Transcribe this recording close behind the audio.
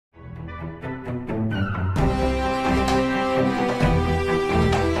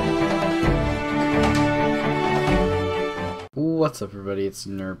What's up everybody, it's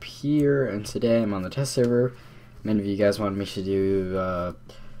Nerp here, and today I'm on the test server. Many of you guys wanted me to do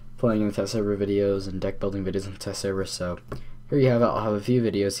playing in the test server videos and deck building videos on the test server, so here you have it. I'll have a few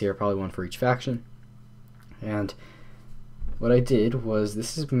videos here, probably one for each faction. And what I did was,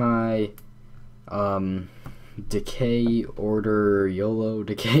 this is my Decay Order YOLO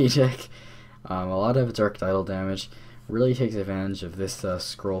Decay deck. A lot of dark title damage. Really takes advantage of this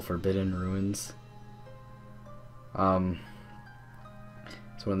scroll Forbidden Ruins.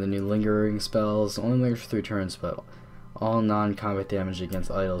 It's one of the new lingering spells. Only lingers for 3 turns, but all non-combat damage against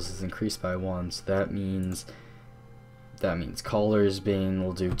idols is increased by 1. So that means Caller's Bane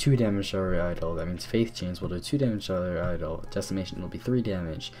will do 2 damage to every idol. That means Faith Chains will do 2 damage to every idol. Decimation will be 3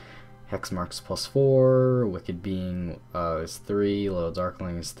 damage. Hex Marks plus 4. Wicked Being is 3. Little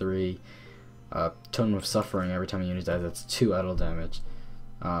Darkling is 3. Totem of Suffering, every time a unit dies, that's 2 idol damage.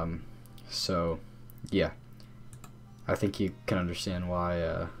 So yeah, I think you can understand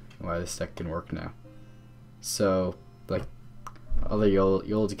why this deck can work now. So, like, other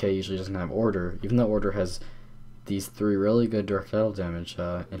YOLO Decay usually doesn't have Order, even though Order has these 3 really good direct title damage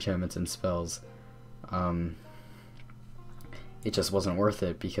enchantments and spells. It just wasn't worth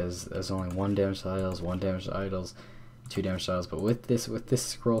it because there's only 1 damage to idols, 1 damage to idols, 2 damage to idols. But with this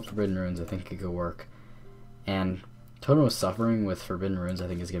scroll Forbidden Ruins, I think it could work. And Totem of Suffering with Forbidden Ruins, I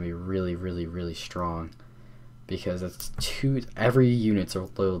think, is gonna be really, really, really strong. Because it's every unit's a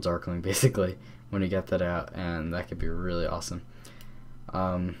little Darkling basically when you get that out, and that could be really awesome.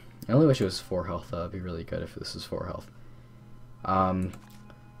 I only wish it was 4 health. That'd be really good if this was 4 health.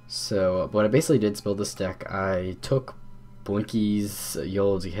 So what I basically did is build this deck. I took Blinky's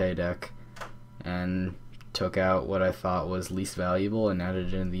YOLO Decay deck and took out what I thought was least valuable and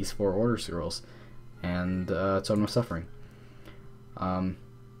added in these 4 Order Scrolls and Totem of Suffering.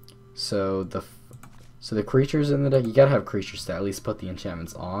 So the creatures in the deck, you gotta have creatures to at least put the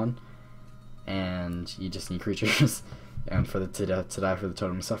enchantments on, and you just need creatures and to die for the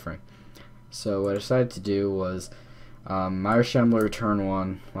Totem of Suffering. So what I decided to do was Myra Shambler, turn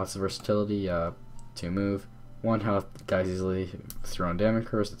 1, lots of versatility, 2 move, 1 health, dies easily, throw on Damage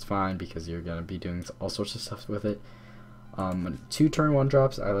Curse, it's fine because you're gonna be doing all sorts of stuff with it. 2 turn 1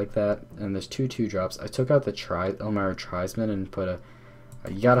 drops, I like that, and there's 2 2-drops. I took out the Elmira Trisman and put a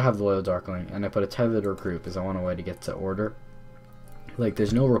you gotta have the Loyal Darkling, and I put a Tethered Recruit because I want a way to get to Order. Like,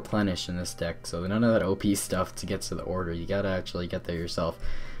 there's no replenish in this deck, so none of that OP stuff to get to the Order. You gotta actually get there yourself.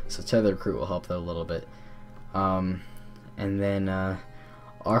 So Tethered Recruit will help that a little bit. And then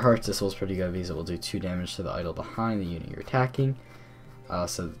Our Heart's Thistle is pretty good because it will do 2 damage to the idol behind the unit you're attacking.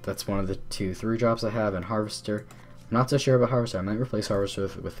 So that's one of the 2 3-drops I have. And Harvester, I'm not so sure about Harvester. I might replace Harvester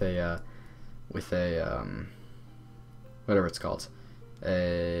with a whatever it's called,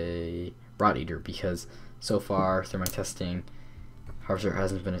 a Rot Eater, because so far through my testing, Harvester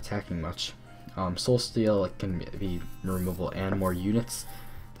hasn't been attacking much. Soul Steal can be removable and more units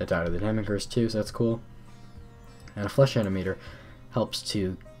that die to the Damage Curse too, so that's cool. And a Flesh Animator helps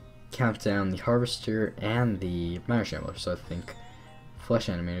to count down the Harvester and the Myra Shambler, so I think Flesh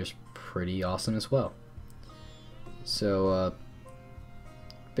Animator is pretty awesome as well. So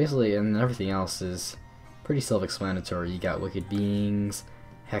basically, and everything else is pretty self-explanatory. You got Wicked Beings,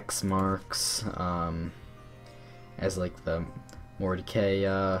 Hex Marks, as like the more decay,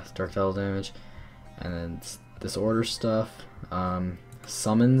 dark title damage, and then this Order stuff.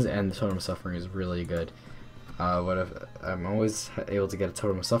 Summons and the Totem of Suffering is really good. I'm always able to get a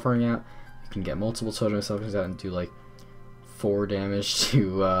Totem of Suffering out. You can get multiple Totem of Sufferings out and do like 4 damage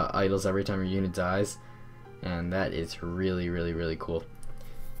to idols every time your unit dies, and that is really, really, really cool.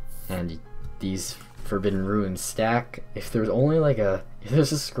 And these Forbidden Ruins stack. If there's only like if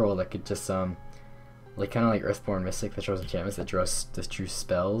there's a scroll that could just like kind of like Earthborn Mystic that draws enchantments that draws true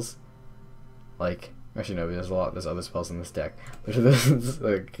spells, like, actually no, there's other spells in this deck, but if there's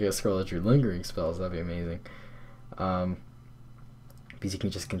like a scroll that drew lingering spells, that'd be amazing. Because you can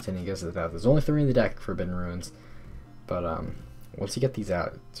just continue to go to the path. There's only 3 in the deck, Forbidden Ruins, but once you get these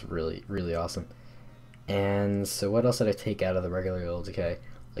out, it's really, really awesome. And so what else did I take out of the regular YOLO Decay?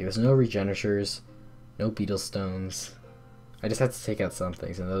 Like, there's no Regenitures, no Beetle Stones. I just had to take out some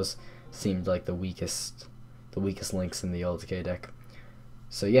things, and those seemed like the weakest links in the YOLO Decay deck.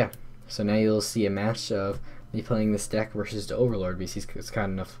 So yeah, so now you'll see a match of me playing this deck versus the Overlord, because he's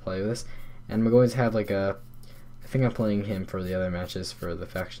kind enough to play with this. And we're going to have like I think I'm playing him for the other matches for the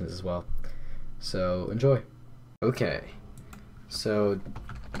factions as well. So enjoy. Okay, so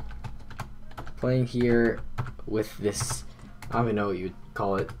playing here with this, I don't even know what you'd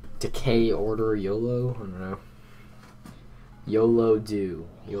call it, Decay Order YOLO, I don't know. YOLODO.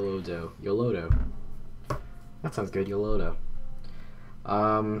 That sounds good, YOLODO.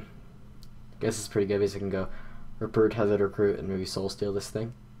 Guess it's pretty good because I can go Recruit, Tethered Recruit, and maybe Soul Steal this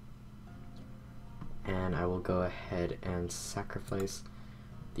thing. And I will go ahead and sacrifice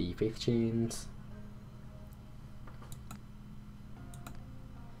the Faith Chains.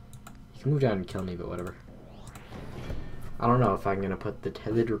 You can move down and kill me, but whatever. I don't know if I'm going to put the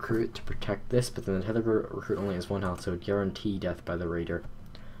Tethered Recruit to protect this, but then the Tethered Recruit only has 1 health, so it would guarantee death by the Raider.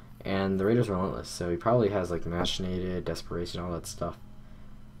 And the Raider's relentless, so he probably has like Machinated, Desperation, all that stuff.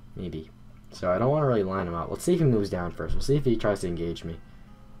 Maybe. So I don't want to really line him up. Let's see if he moves down first. We'll see if he tries to engage me.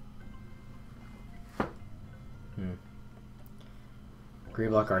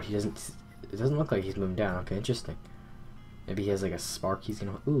 Graveblock Guard, he doesn't... It doesn't look like he's moving down. Okay, interesting. Maybe he has like a spark he's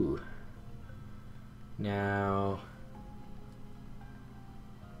gonna... Ooh. Now...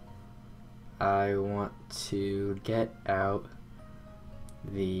 I want to get out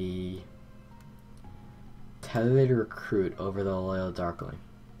the Tethered Recruit over the Loyal Darkling.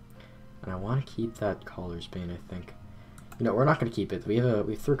 And I want to keep that Caller's Bane, I think. You know, we're not going to keep it. We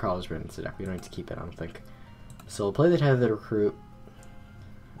have 3 Caller's Bane into the deck. We don't need to keep it, I don't think. So we'll play the Tethered Recruit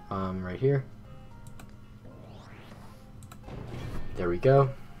right here. There we go.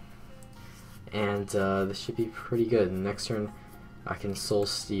 And this should be pretty good. Next turn, I can Soul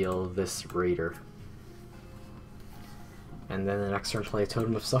Steal this Raider. And then the next turn, play a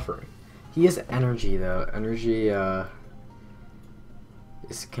Totem of Suffering. He has energy, though. Energy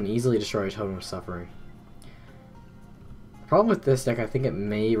can easily destroy a Totem of Suffering. The problem with this deck, I think it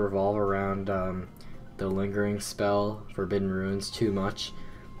may revolve around the Lingering spell, Forbidden Ruins, too much.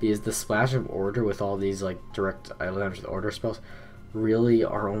 Because the Splash of Order with all these like direct idle damage with order spells really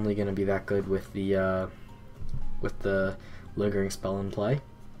are only going to be that good with the Lingering spell in play.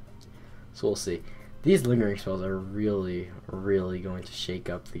 So we'll see. These Lingering spells are really, really going to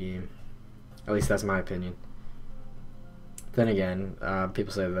shake up the game. At least that's my opinion. Then again,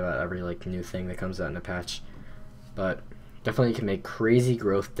 people say that about every like new thing that comes out in a patch, but definitely you can make crazy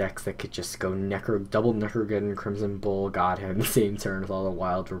growth decks that could just go double Necrogeddon, Crimson Bull, Godhead in the same turn with all the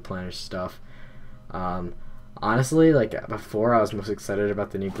wild replenish stuff. Honestly, like before, I was most excited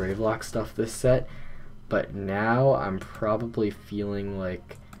about the new Gravelock stuff this set, but now I'm probably feeling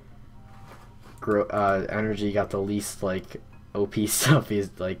like Energy got the least like OP stuff.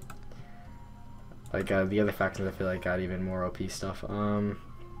 Is like the other factions I feel like got even more OP stuff. I'm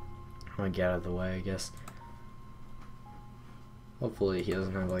gonna get out of the way, I guess. Hopefully he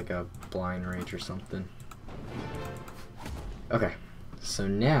doesn't have like a blind rage or something. Okay, so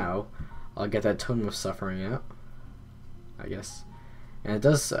now I'll get that Totem of Suffering out, I guess. And it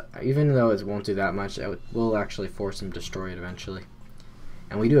does, even though it won't do that much, it will actually force him to destroy it eventually.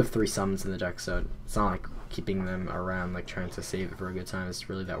 And we do have 3 summons in the deck, so it's not like keeping them around, like trying to save it for a good time is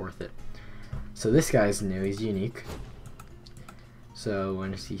really that worth it. So this guy's new, he's unique. So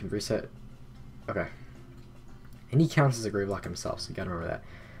when he can reset, okay. And he counts as a Gravelock himself, so you gotta remember that.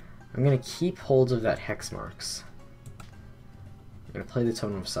 I'm gonna keep hold of that Hex Marks. I'm gonna play the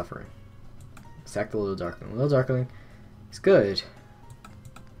Totem of Suffering. Sack the Little Darkling. Little Darkling is good,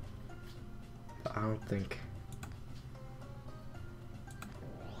 but I don't think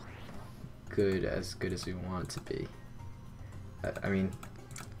good as we want it to be. I mean,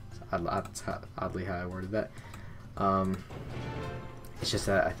 that's oddly how I worded that. It's just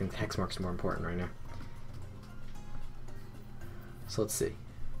that I think the Hex Mark's more important right now. So let's see.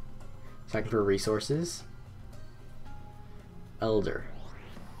 Second for resources. Elder.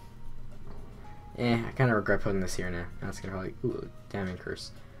 I kind of regret putting this here now. That's gonna probably... Ooh, Damning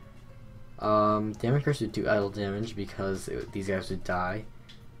Curse. Damning Curse would do idle damage because these guys would die.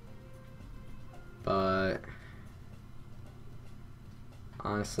 But...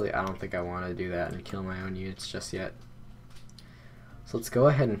 honestly, I don't think I want to do that and kill my own units just yet. So let's go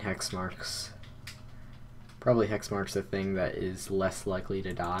ahead and Hex Marks. Probably Hex Marks the thing that is less likely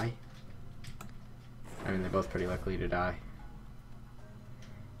to die. I mean, they're both pretty likely to die.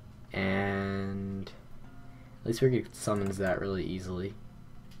 And at least we could summons that really easily.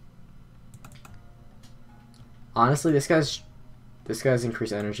 Honestly, this guy's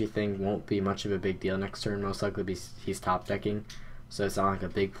increased energy thing won't be much of a big deal next turn. Most likely he's top decking, so it's not like a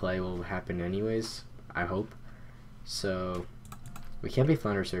big play will happen anyways, I hope. So we can't be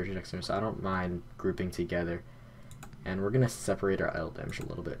Thunder Surge next turn, so I don't mind grouping together. And we're gonna separate our idle damage a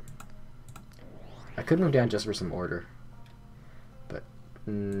little bit. I could move down just for some order, but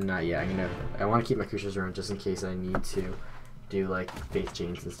not yet. I want to keep my creatures around just in case I need to do like Faith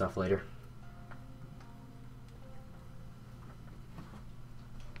Chains and stuff later.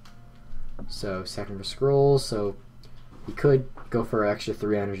 So second for Scrolls, so he could go for an extra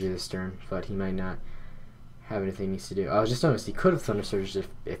 3 energy this turn, but he might not have anything he needs to do. I just noticed he could have Thunder Surged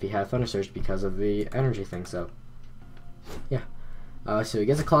if he had Thunder Surge because of the energy thing, so yeah. So he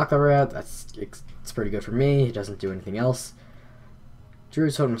gets a Clock Cover out, it's pretty good for me, he doesn't do anything else.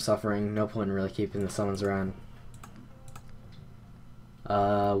 Druid's Totem of Suffering, no point in really keeping the summons around.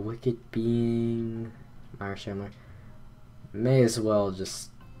 Wicked Being, Irish Hammer. May as well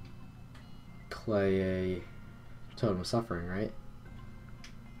just play a Totem of Suffering, right?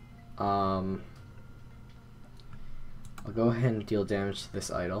 I'll go ahead and deal damage to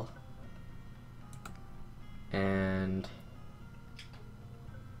this idol. And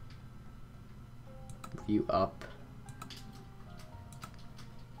view up.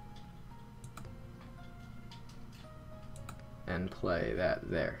 And play that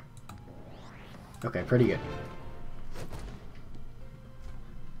there. Okay, pretty good.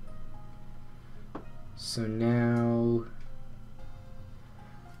 So now,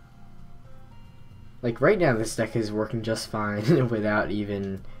 like right now this deck is working just fine without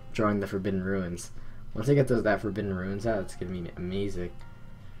even drawing the Forbidden Ruins. Once I get that Forbidden Ruins out, it's gonna be amazing.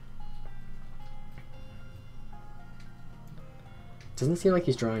 Doesn't seem like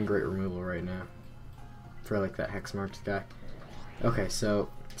he's drawing great removal right now for like that Hex Marked guy. Okay, so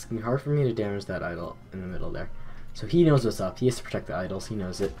it's gonna be hard for me to damage that idol in the middle there. So he knows what's up. He has to protect the idols. He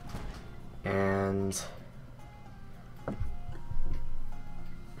knows it. And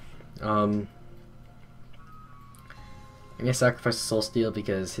I'm gonna sacrifice the Soul Steel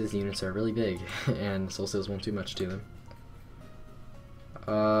because his units are really big and Soul Steals won't do much to them.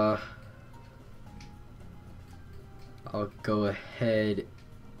 I'll go ahead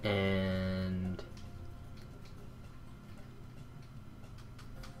and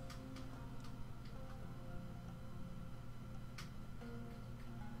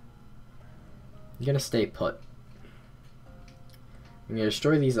I'm gonna stay put. I'm gonna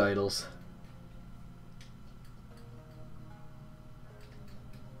destroy these idols.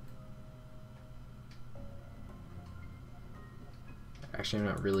 Actually, I'm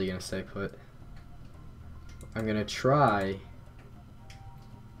not really gonna stay put. I'm gonna try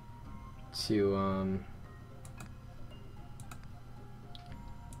to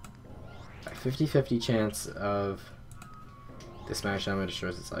a 50-50 chance of this match I'm gonna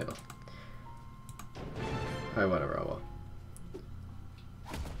destroy this idol. Alright, whatever, I will.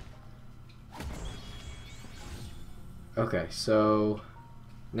 Okay, so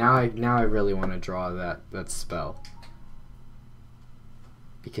now I really want to draw that spell,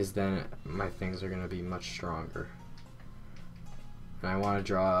 because then my things are gonna be much stronger. And I want to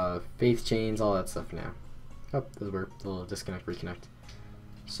draw Faith Chains, all that stuff now. Oh, those were a little disconnect, reconnect.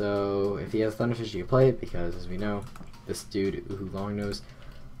 So if he has Thunderfish, you can play it because, as we know, this dude who long knows.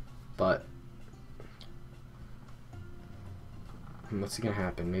 But what's gonna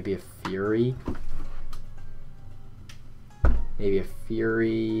happen? Maybe a Fury. Maybe a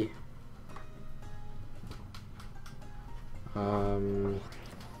Fury.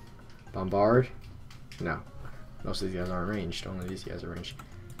 Bombard? No. Most of these guys aren't ranged. Only these guys are ranged.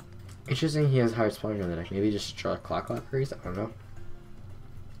 Interesting, he has higher Splash in the deck. Maybe just draw Clock Clapperies? I don't know.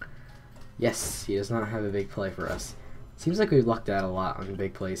 Yes, he does not have a big play for us. Seems like we've lucked out a lot on the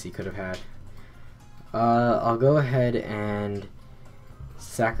big plays he could have had. I'll go ahead and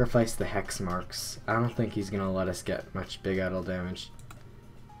sacrifice the Hex Marks. I don't think he's gonna let us get much big idol damage.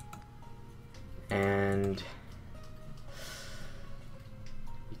 And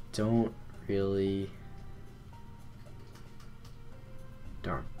we don't really.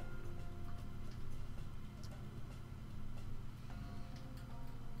 Darn.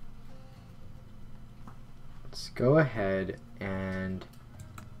 Let's go ahead and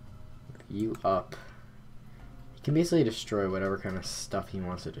view up. He can basically destroy whatever kind of stuff he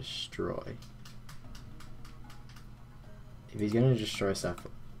wants to destroy. If he's gonna destroy stuff,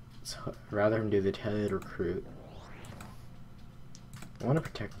 I'd rather him do the Tailored Recruit. I want to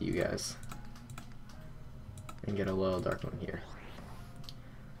protect you guys and get a Loyal Dark one here.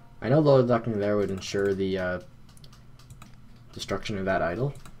 I know Loyal Darkling there would ensure the destruction of that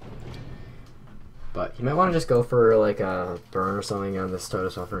idol, but he might want to just go for like a burn or something on this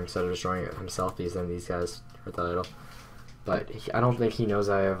Totem Suffering instead of destroying it himself, because then these guys hurt the idol. But I don't think he knows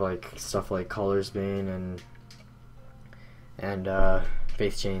I have like stuff like Color's Bane and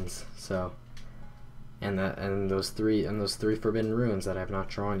Faith Chains, so and those three Forbidden Ruins that I have not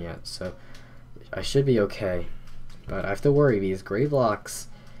drawn yet, so I should be okay. But I have to worry because Gravelocks,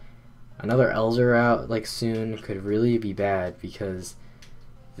 another Elder out like soon could really be bad, because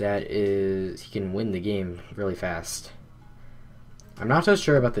that is, he can win the game really fast. I'm not so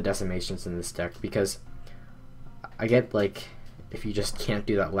sure about the Decimations in this deck, because I get like if you just can't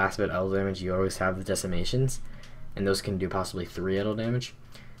do that last bit of idle damage, you always have the decimations, and those can do possibly 3 idle damage.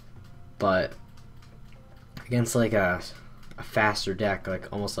 But against like a faster deck, like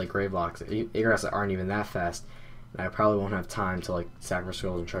almost like Gravelocks, Agrax that aren't even that fast, and I probably won't have time to like sacrifice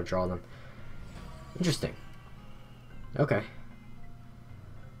scrolls and try to draw them. Interesting. Okay.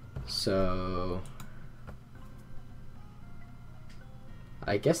 So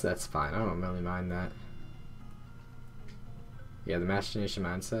I guess that's fine. I don't really mind that. Yeah, the Machination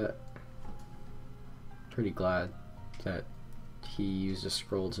Mindset. Pretty glad that he used a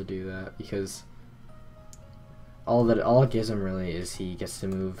scroll to do that, because all it gives him really is he gets to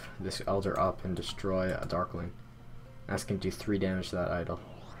move this Elder up and destroy a Darkling. That's gonna do 3 damage to that idol.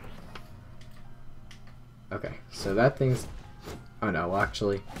 Okay, so that thing's... Oh no, well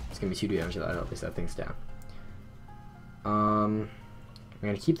actually, it's gonna be 2 damage to that idol, at least that thing's down. I'm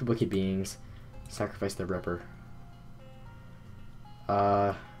gonna keep the Wicked Beings, sacrifice the Ripper.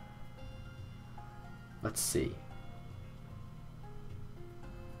 Let's see.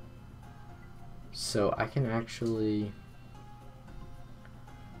 So I can actually...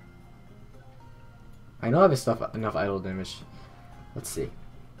 I know I have enough idle damage. Let's see.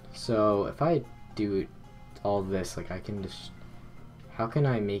 So if I do all this, like I can just... How can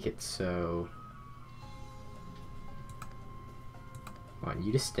I make it so... Come on,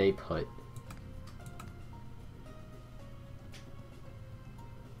 you just stay put.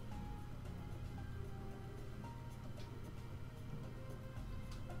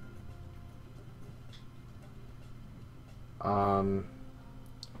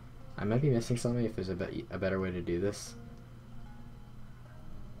 I might be missing something if there's a better way to do this.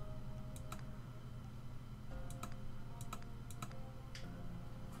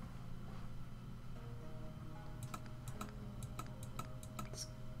 Let's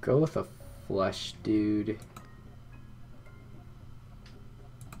go with a flesh dude.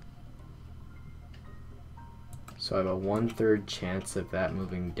 So I have a 1/3 chance of that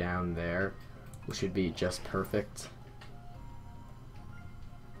moving down there, which would be just perfect.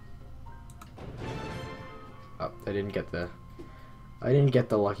 Oh, I didn't get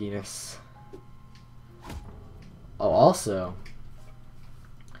the luckiness. Oh, also,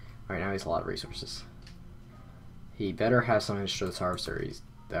 right now he has a lot of resources. He better have something to show this Harvester.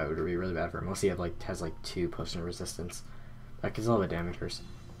 That would be really bad for him, unless he has like 2 potion resistance. That gives a lot of damage curse.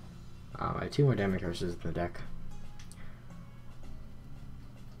 I have 2 more damage curses in the deck.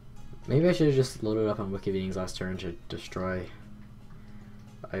 Maybe I should have just loaded up on Wicked Beings last turn to destroy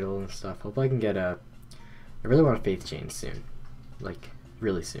the idol and stuff. Hope I can get a... I really want a Faith Chain soon. Like,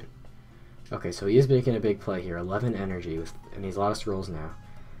 really soon. Okay, so he is making a big play here. 11 energy, and he's a lot of scrolls now.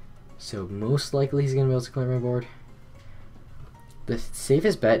 So most likely he's going to be able to clear my board. The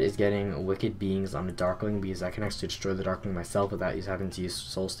safest bet is getting Wicked Beings on the Darkling, because I can actually destroy the Darkling myself without having to use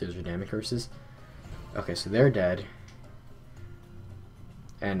Soul Steals or Damage Curses. Okay, so they're dead.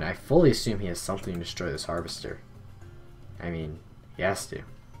 And I fully assume he has something to destroy this Harvester. I mean, he has to.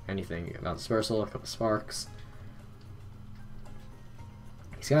 Anything about Dispersal, a couple Sparks.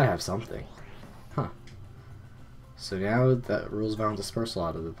 He's gotta have something. Huh. So now that Rules Bound Dispersal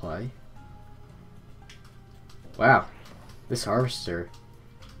out of the play. Wow. This Harvester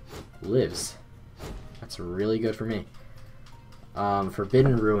lives. That's really good for me.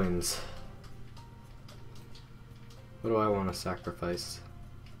 Forbidden Ruins. What do I want to sacrifice?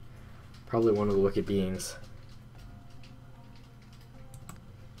 Probably one of the Wicked Beings.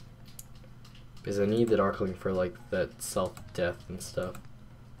 Because I need the Darkling for like that self-death and stuff.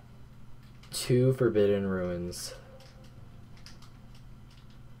 2 Forbidden Ruins.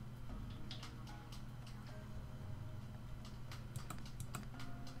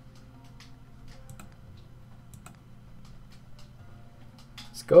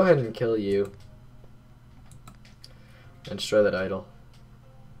 Let's go ahead and kill you. And destroy that idol.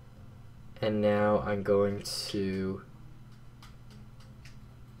 And now I'm going to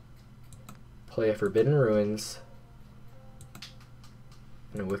play a Forbidden Ruins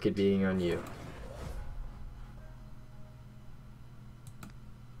and a Wicked Being on you.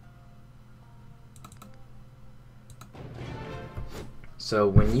 So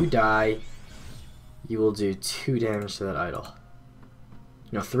when you die, you will do 2 damage to that idol.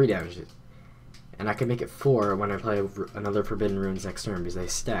 No, 3 damage. And I can make it 4 when I play another Forbidden Ruins next turn because they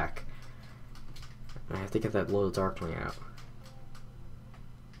stack. And I have to get that little Darkling out.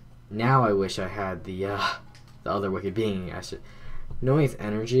 Now I wish I had the other Wicked Being. I should, knowing its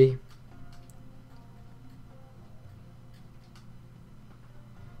energy,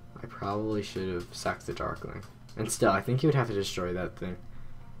 I probably should have sacked the Darkling. And still, I think he would have to destroy that thing.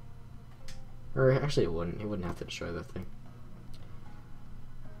 Or actually, it wouldn't. He wouldn't have to destroy that thing.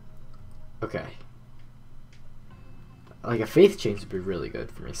 Okay. Like a faith change would be really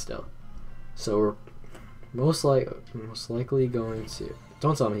good for me still. So we're most likely going to.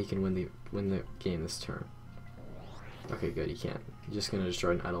 Don't tell me he can win the game this turn. Okay, good. He can't. He's just gonna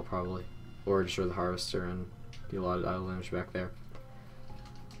destroy an idol probably, or destroy the harvester and do a lot of idol damage back there.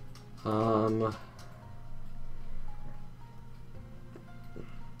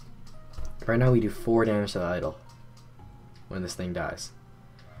 Right now we do 4 damage to the idol when this thing dies.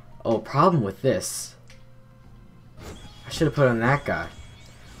 Oh, problem with this. I should have put on that guy.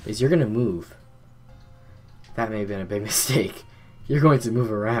 Is you're gonna move. That may have been a big mistake. You're going to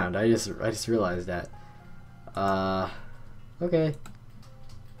move around. I just realized that. Okay.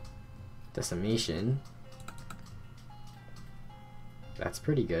 Decimation. That's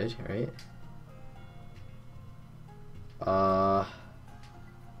pretty good, right?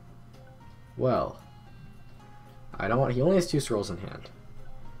 Well. I don't want. He only has 2 scrolls in hand.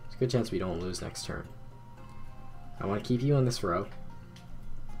 There's a good chance we don't lose next turn. I want to keep you on this row.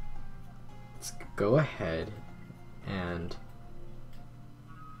 Let's go ahead and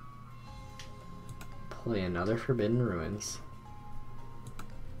play another Forbidden Ruins.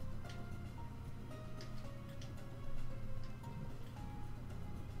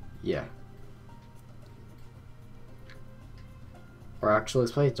 Yeah. Or actually,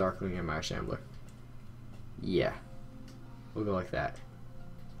 let's play Darkling and my Shambler. Yeah. We'll go like that.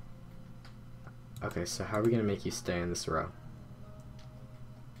 Okay, so how are we going to make you stay in this row?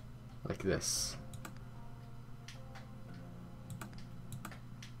 Like this.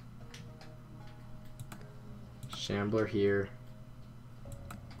 Shambler here.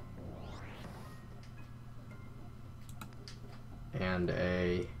 And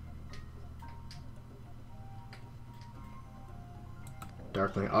a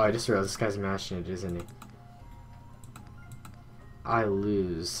Darkling. Oh, I just realized this guy's mashing it, isn't he? I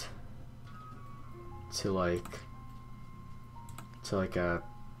lose to like a,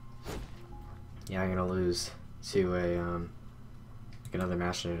 yeah, I'm gonna lose to a like another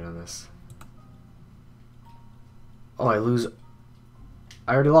machinator on this. Oh, I lose.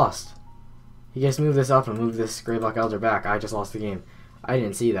 I already lost. He gets to move this up and move this Gravelock Elder back. I just lost the game. I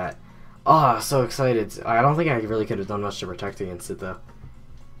didn't see that. Oh, so excited. I don't think I really could have done much to protect against it though.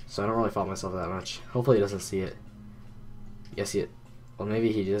 So I don't really fault myself that much. Hopefully he doesn't see it. Yes, he. Well,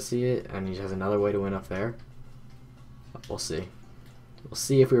 maybe he does see it, and he has another way to win up there. We'll see. We'll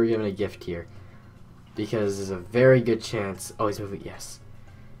see if we were given a gift here. Because there's a very good chance... Oh, he's moving... Yes.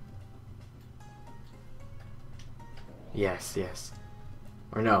 Yes, yes.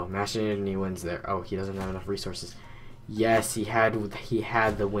 Or no, Machinator and he wins there. Oh, he doesn't have enough resources. Yes, he had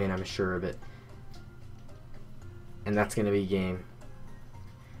the win, I'm sure of it. And that's going to be game.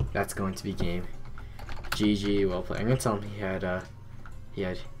 That's going to be game. GG, well played. I'm going to tell him he had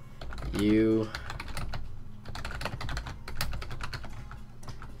you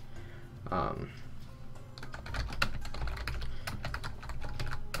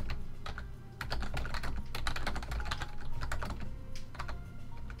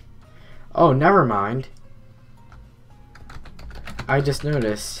oh, never mind. I just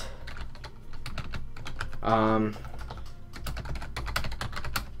noticed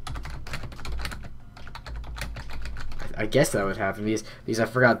I guess that would happen because I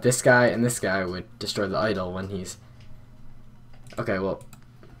forgot this guy and this guy would destroy the idol when he's... Okay, well,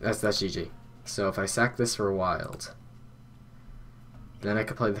 that's GG. So if I sack this for wild, then I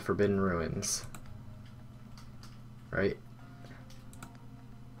could play the Forbidden Ruins, right?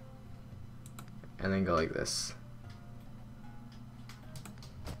 And then go like this.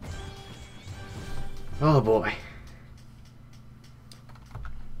 Oh boy.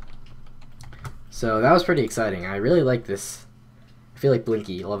 So that was pretty exciting. I really like this. I feel like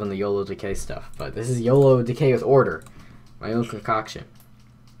Blinky, loving the YOLO decay stuff, but this is YOLO decay with order, my own concoction.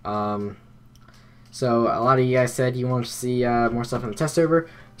 So a lot of you guys said you want to see more stuff in the test server,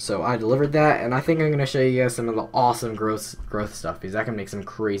 so I delivered that, and I think I'm going to show you guys some of the awesome growth stuff, because that can make some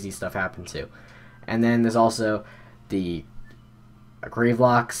crazy stuff happen too. And then there's also the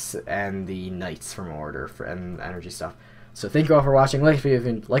Gravelocks and the Knights from order and energy stuff. So thank you all for watching. Like the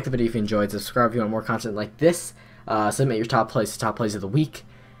video if you enjoyed. Subscribe if you want more content like this. Submit your top plays of the week.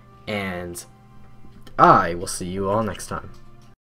 And I will see you all next time.